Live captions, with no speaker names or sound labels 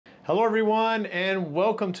Hello everyone and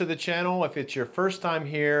welcome to the channel. If it's your first time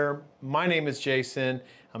here, my name is Jason.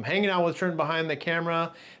 I'm hanging out with Trent behind the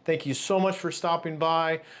camera. Thank you so much for stopping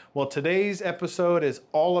by. Well, today's episode is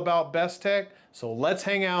all about BESTECH, so let's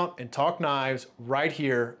hang out and talk knives right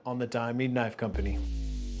here on the Dundee Knife Company.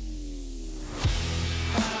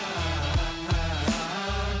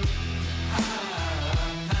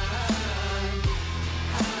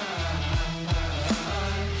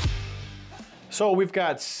 So we've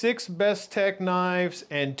got 6 BESTECH knives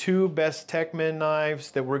and 2 BESTECHMAN knives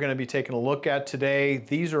that we're going to be taking a look at today.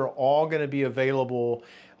 These are all going to be available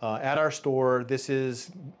at our store.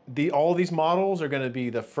 All these models are going to be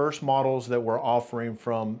the first models that we're offering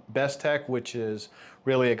from BESTECH, which is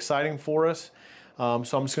really exciting for us. So I'm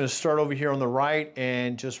just going to start over here on the right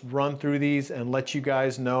and just run through these and let you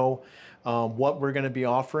guys know what we're going to be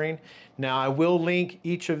offering. Now I will link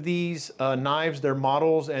each of these knives, their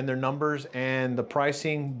models and their numbers and the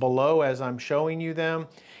pricing below as I'm showing you them.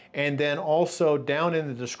 And then also down in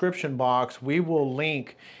the description box, we will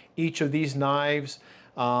link each of these knives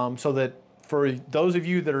so that for those of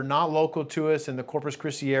you that are not local to us in the Corpus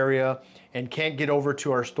Christi area and can't get over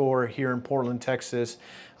to our store here in Portland, Texas,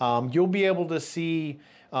 you'll be able to see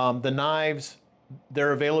the knives,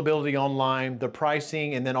 their availability online, the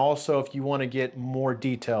pricing, and then also if you want to get more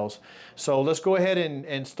details. So let's go ahead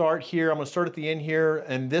and start here. I'm going to start at the end here,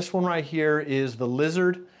 and this one right here is the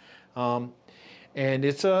Lizard, and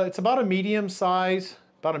it's about a medium size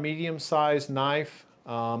knife.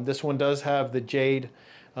 This one does have the jade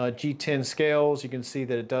G10 scales. You can see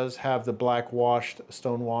that it does have the black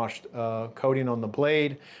stone washed coating on the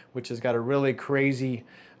blade, which has got a really crazy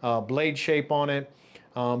blade shape on it.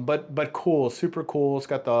 But cool, super cool. It's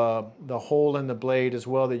got the hole in the blade as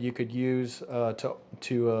well that you could use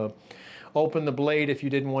to open the blade if you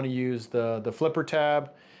didn't want to use the flipper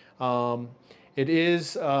tab.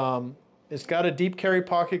 It's got a deep carry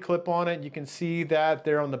pocket clip on it. You can see that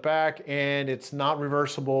there on the back, and it's not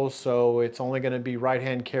reversible, so it's only going to be right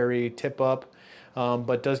hand carry tip up,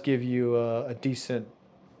 but does give you a decent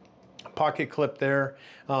pocket clip there.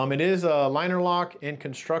 It is a liner lock in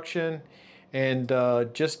construction. And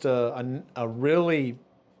just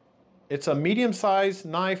it's a medium-sized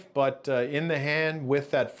knife, but in the hand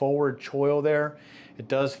with that forward choil there, it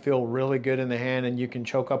does feel really good in the hand, and you can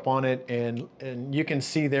choke up on it, and you can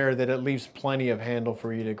see there that it leaves plenty of handle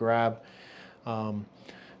for you to grab.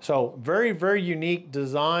 So very, very unique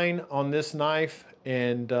design on this knife,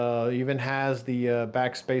 and even has the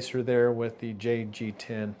back spacer there with the jade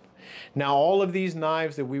G10. Now all of these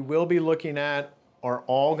knives that we will be looking at are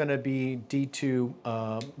all going to be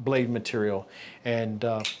D2 blade material, and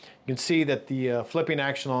you can see that the flipping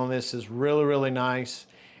action on this is really, really nice,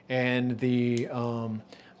 and the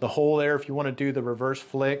hole there, if you want to do the reverse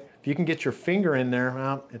flick, if you can get your finger in there,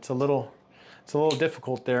 well, it's a little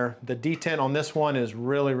difficult there. The D10 on this one is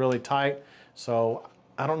really, really tight, so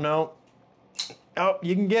I don't know. Oh,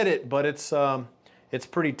 you can get it, but it's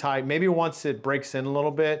pretty tight. Maybe once it breaks in a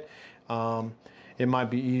little bit, it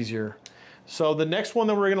might be easier. So the next one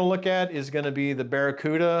that we're going to look at is going to be the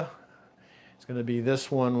BARRACUDA. It's going to be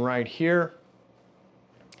this one right here.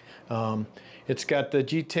 It's got the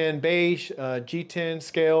G10 beige, G10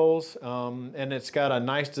 scales, and it's got a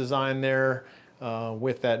nice design there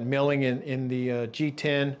with that milling in the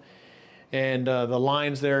G10. And the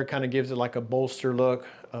lines there kind of gives it like a bolster look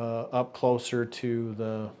up closer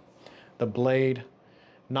to the blade.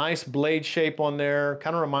 Nice blade shape on there.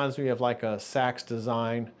 Kind of reminds me of like a sax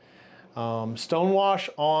design. Stonewash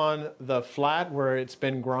on the flat where it's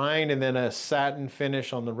been grind, and then a satin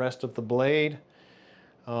finish on the rest of the blade.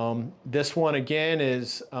 This one again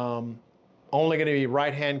is only going to be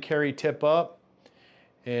right hand carry tip up,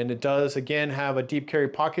 and it does again have a deep carry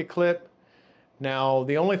pocket clip. Now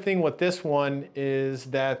the only thing with this one is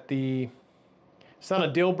that it's not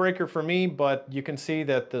a deal breaker for me, but you can see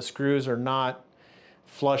that the screws are not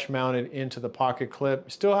flush mounted into the pocket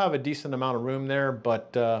clip. Still have a decent amount of room there,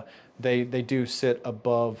 but they do sit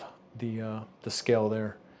above the scale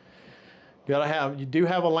there. You do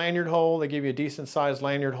have a lanyard hole. They give you a decent sized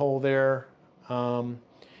lanyard hole there, and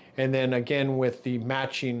then again with the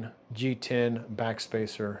matching G10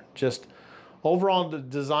 backspacer. Just overall the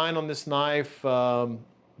design on this knife,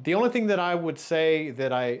 the only thing that I would say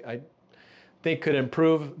that I think could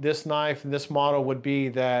improve this knife and this model would be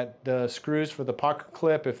that the screws for the pocket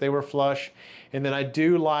clip, if they were flush, and then I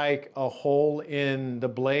do like a hole in the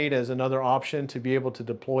blade as another option to be able to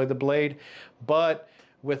deploy the blade. But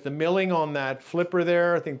with the milling on that flipper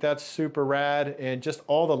there, I think that's super rad, and just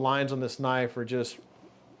all the lines on this knife are just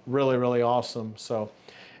really, really awesome. So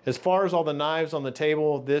As far as all the knives on the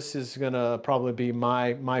table, this is gonna probably be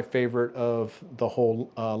my favorite of the whole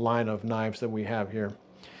line of knives that we have here.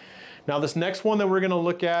 Now this next one that we're gonna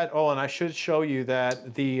look at, oh, and I should show you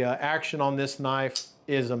that the action on this knife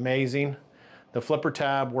is amazing. The flipper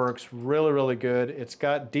tab works really, really good. It's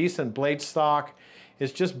got decent blade stock.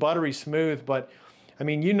 It's just buttery smooth, but I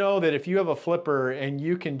mean, you know that if you have a flipper and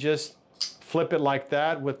you can just flip it like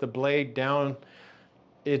that with the blade down,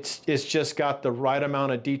 it's just got the right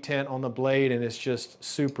amount of detent on the blade and it's just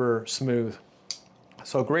super smooth.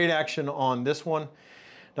 So great action on this one.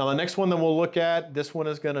 Now the next one that we'll look at, this one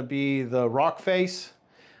is going to be the ROCKFACE.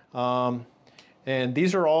 And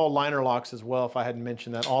these are all liner locks as well, if I hadn't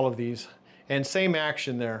mentioned that, all of these. And same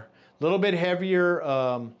action there. A little bit heavier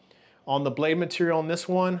on the blade material on this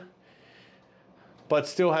one, but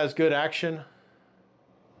still has good action.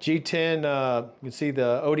 G10, you can see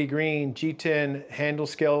the OD green G10 handle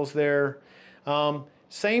scales there.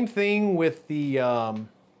 Same thing with the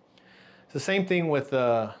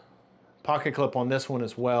pocket clip on this one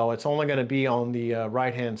as well. It's only going to be on the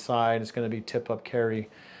right hand side. It's going to be tip up carry,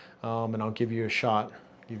 and I'll give you a shot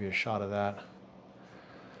of that.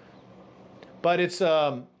 But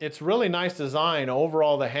it's really nice design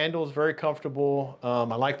overall. The handle is very comfortable.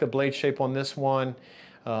 I like the blade shape on this one,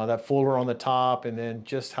 that fuller on the top, and then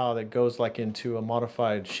just how that goes like into a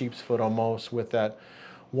modified sheep's foot almost with that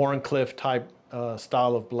Warncliffe type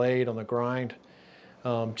style of blade on the grind.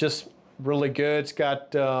 Just really good. It's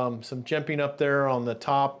got some jimping up there on the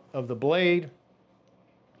top of the blade,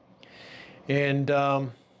 and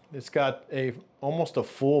it's got almost a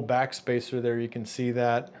full back spacer there. You can see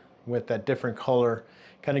that with that different color.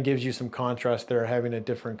 Kind of gives you some contrast there, having a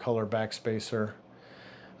different color back spacer.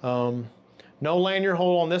 No lanyard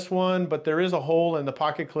hole on this one, but there is a hole in the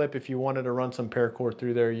pocket clip. If you wanted to run some paracord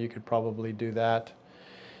through there, you could probably do that.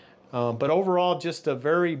 But overall, just a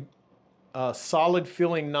very solid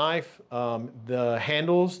feeling knife. The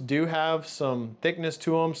handles do have some thickness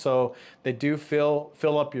to them, so they do fill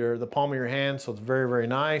up the palm of your hand, so it's very, very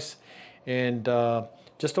nice. And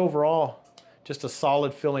just overall, just a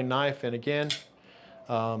solid filling knife, and again,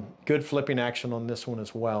 good flipping action on this one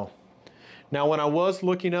as well. Now when I was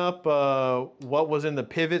looking up what was in the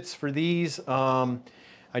pivots for these,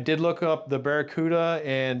 I did look up the Barracuda,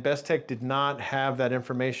 and BESTECH did not have that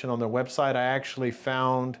information on their website. I actually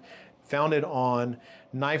found it on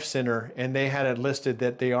Knife Center, and they had it listed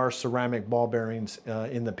that they are ceramic ball bearings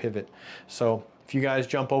in the pivot. So if you guys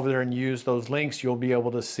jump over there and use those links, you'll be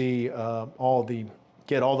able to see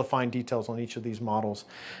get all the fine details on each of these models.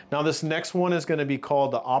 Now this next one is going to be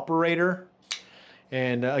called the Operator,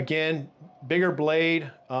 and again, bigger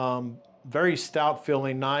blade, very stout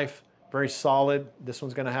feeling knife, very solid. This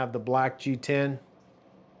one's going to have the black G10.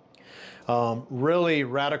 Really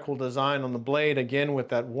radical design on the blade, again with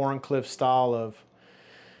that Warncliffe style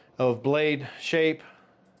of blade shape.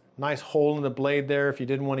 Nice hole in the blade there. If you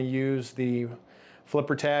didn't want to use the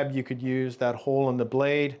flipper tab, you could use that hole in the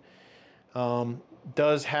blade.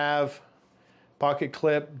 Does have pocket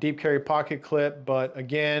clip, deep carry pocket clip, but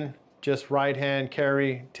again, just right hand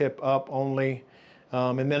carry, tip up only.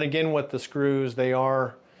 And then again with the screws, they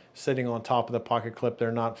are sitting on top of the pocket clip.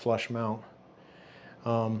 They're not flush mount.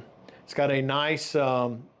 It's got a nice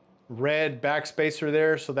red back spacer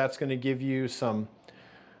there, so that's going to give you some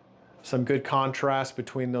good contrast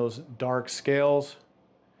between those dark scales.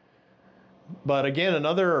 But again,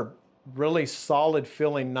 another really solid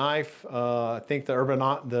feeling knife. I think the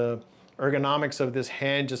ergonomics of this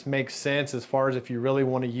hand just makes sense as far as if you really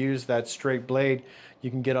want to use that straight blade. You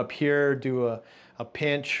can get up here, do a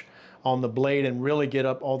pinch on the blade, and really get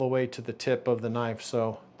up all the way to the tip of the knife.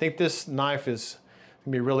 So I think this knife is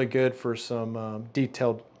going to be really good for some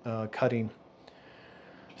detailed cutting.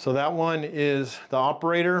 So that one is the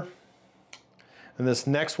Operator. And this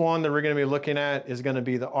next one that we're going to be looking at is going to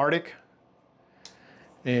be the Arctic.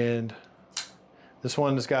 And this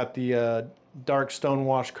one has got the dark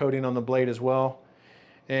stonewash coating on the blade as well.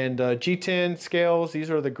 And G10 scales,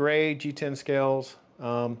 these are the gray G10 scales.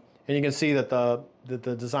 And you can see that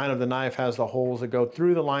the design of the knife has the holes that go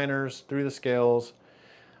through the liners, through the scales.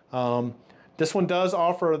 This one does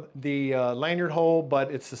offer the lanyard hole,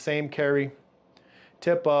 but it's the same carry.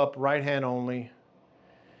 Tip up, right hand only.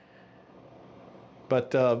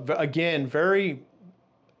 But again,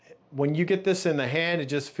 when you get this in the hand, it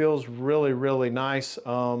just feels really, really nice.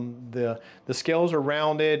 The scales are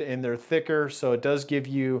rounded and they're thicker, so it does give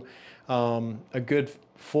you a good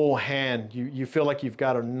full hand. You feel like you've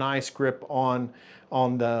got a nice grip on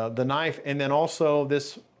the knife. And then also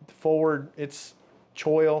this forward, it's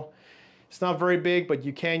choil. It's not very big, but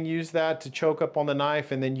you can use that to choke up on the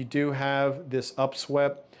knife. And then you do have this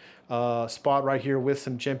upswept spot right here with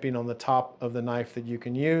some jimping on the top of the knife that you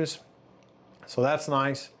can use. So that's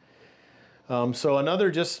nice. So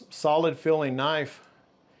another just solid feeling knife,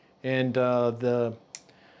 and the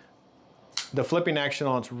flipping action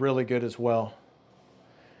on it's really good as well.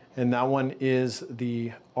 And that one is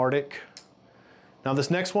the Arctic. Now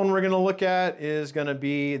this next one we're going to look at is going to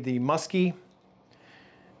be the Muskie.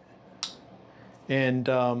 And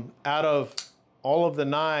out of all of the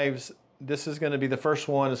knives, this is going to be the first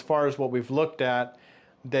one as far as what we've looked at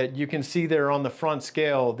that you can see there on the front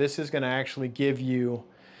scale. This is going to actually give you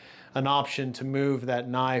an option to move that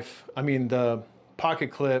knife, the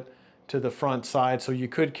pocket clip, to the front side. So you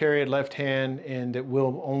could carry it left hand, and it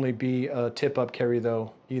will only be a tip up carry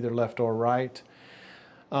though, either left or right.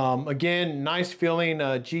 Again, nice feeling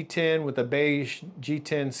G10 with the beige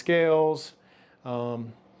G10 scales.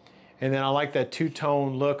 And then I like that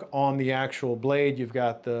two-tone look on the actual blade. You've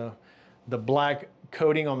got the black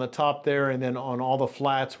coating on the top there, and then on all the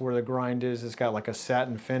flats where the grind is, it's got like a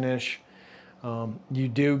satin finish. You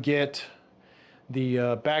do get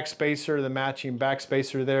the back spacer, the matching back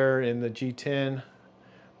spacer there in the G10,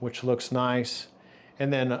 which looks nice.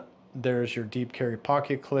 And then there's your deep carry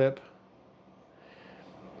pocket clip.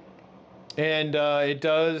 And it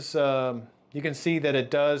does, you can see that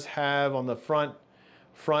it does have on the front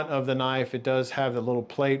of the knife, it does have the little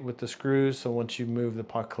plate with the screws. So once you move the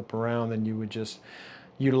pocket clip around, then you would just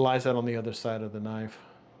utilize that on the other side of the knife.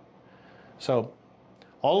 So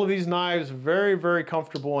all of these knives, very, very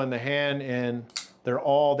comfortable in the hand, and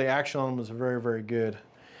the action on them is very, very good.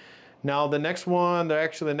 Now the next one,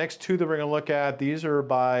 the next two that we're going to look at, these are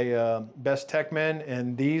by BESTECHMAN,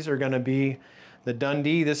 and these are going to be the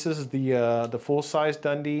Dundee. This is the full-size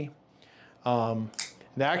Dundee. The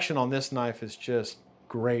action on this knife is just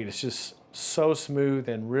great. It's just so smooth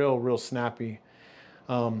and real snappy.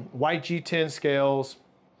 White G10 scales.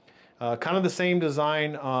 Kind of the same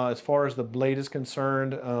design as far as the blade is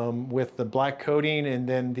concerned, with the black coating and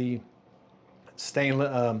then the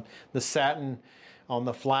stainless, the satin on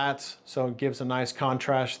the flats, so it gives a nice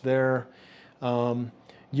contrast there.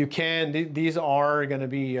 These are going to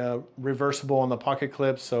be reversible on the pocket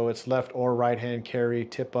clips, so it's left or right hand carry,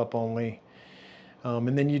 tip up only.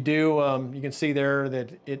 And then you can see there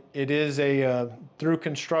that it is a through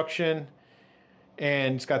construction,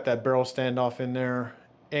 and it's got that barrel standoff in there.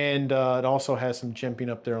 And it also has some jimping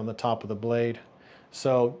up there on the top of the blade.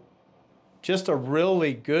 So just a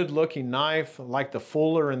really good looking knife. Like the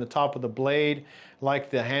fuller in the top of the blade, like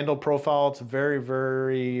the handle profile. It's very,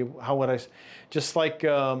 just like,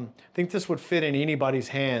 I think this would fit in anybody's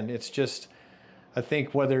hand. It's just, I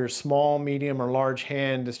think whether small, medium, or large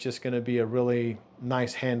hand, it's just going to be a really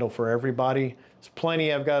nice handle for everybody. There's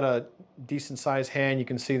plenty. I've got a decent sized hand. You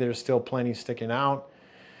can see there's still plenty sticking out.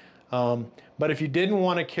 But if you didn't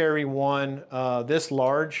want to carry one this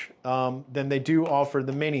large, then they do offer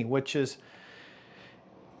the mini, which is,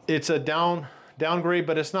 it's a downgrade,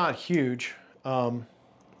 but it's not huge.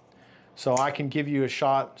 So I can give you a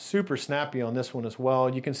shot, super snappy on this one as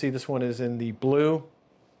well. You can see this one is in the blue,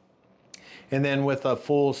 and then with a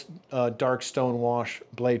full dark stone wash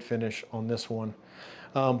blade finish on this one.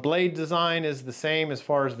 Blade design is the same as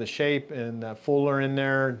far as the shape, and that fuller in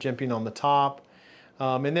there, jimping on the top.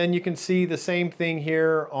 And then you can see the same thing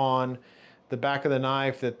here on the back of the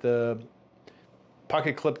knife, that the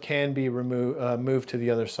pocket clip can be moved to the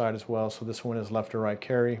other side as well. So this one is left or right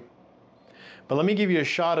carry. But let me give you a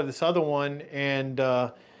shot of this other one, and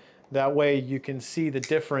that way you can see the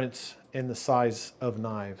difference in the size of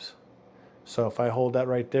knives. So if I hold that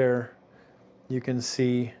right there, you can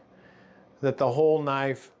see that the whole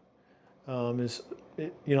knife is,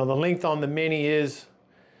 the length on the mini is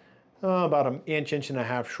about an inch and a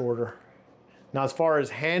half shorter. Now as far as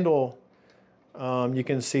handle, you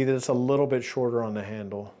can see that it's a little bit shorter on the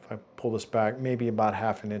handle. If I pull this back, maybe about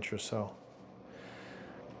half an inch or so.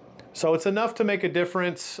 So it's enough to make a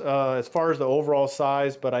difference as far as the overall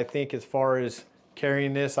size, but I think as far as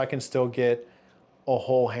carrying this, I can still get a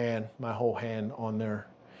whole hand, my whole hand on there.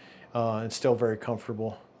 It's still very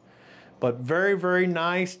comfortable. But very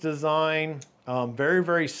nice design,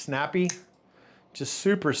 very snappy. Just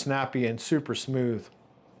super snappy and super smooth.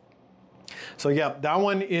 So yeah, that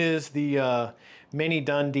one is the Mini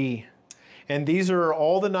Dundee. And these are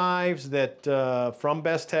all the knives that from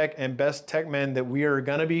BESTECH and BESTECHMAN that we are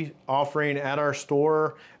going to be offering at our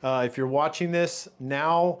store. If you're watching this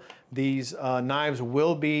now, these knives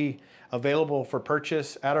will be available for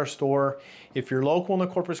purchase at our store. If you're local in the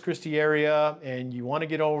Corpus Christi area and you want to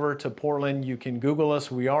get over to Portland, you can Google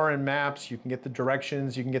us. We are in maps. You can get the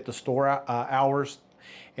directions. You can get the store hours,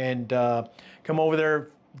 and come over there.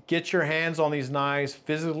 get your hands on these knives,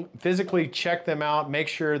 physically check them out, make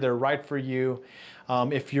sure they're right for you.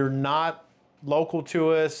 If you're not local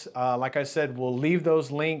to us, like I said, we'll leave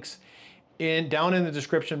those links down in the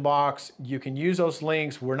description box. You can use those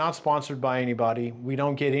links. We're not sponsored by anybody. We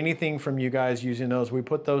don't get anything from you guys using those. We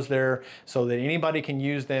put those there so that anybody can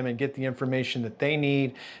use them and get the information that they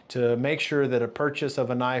need to make sure that a purchase of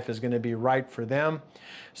a knife is going to be right for them.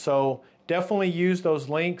 So definitely use those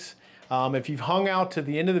links. If you've hung out to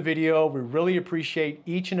the end of the video, we really appreciate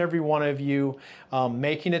each and every one of you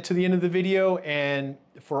making it to the end of the video. And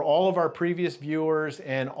for all of our previous viewers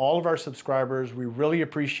and all of our subscribers, we really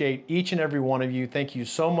appreciate each and every one of you. Thank you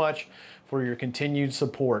so much for your continued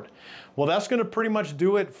support. Well, that's going to pretty much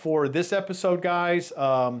do it for this episode, guys.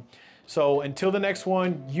 So until the next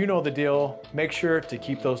one, you know the deal. Make sure to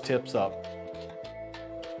keep those tips up.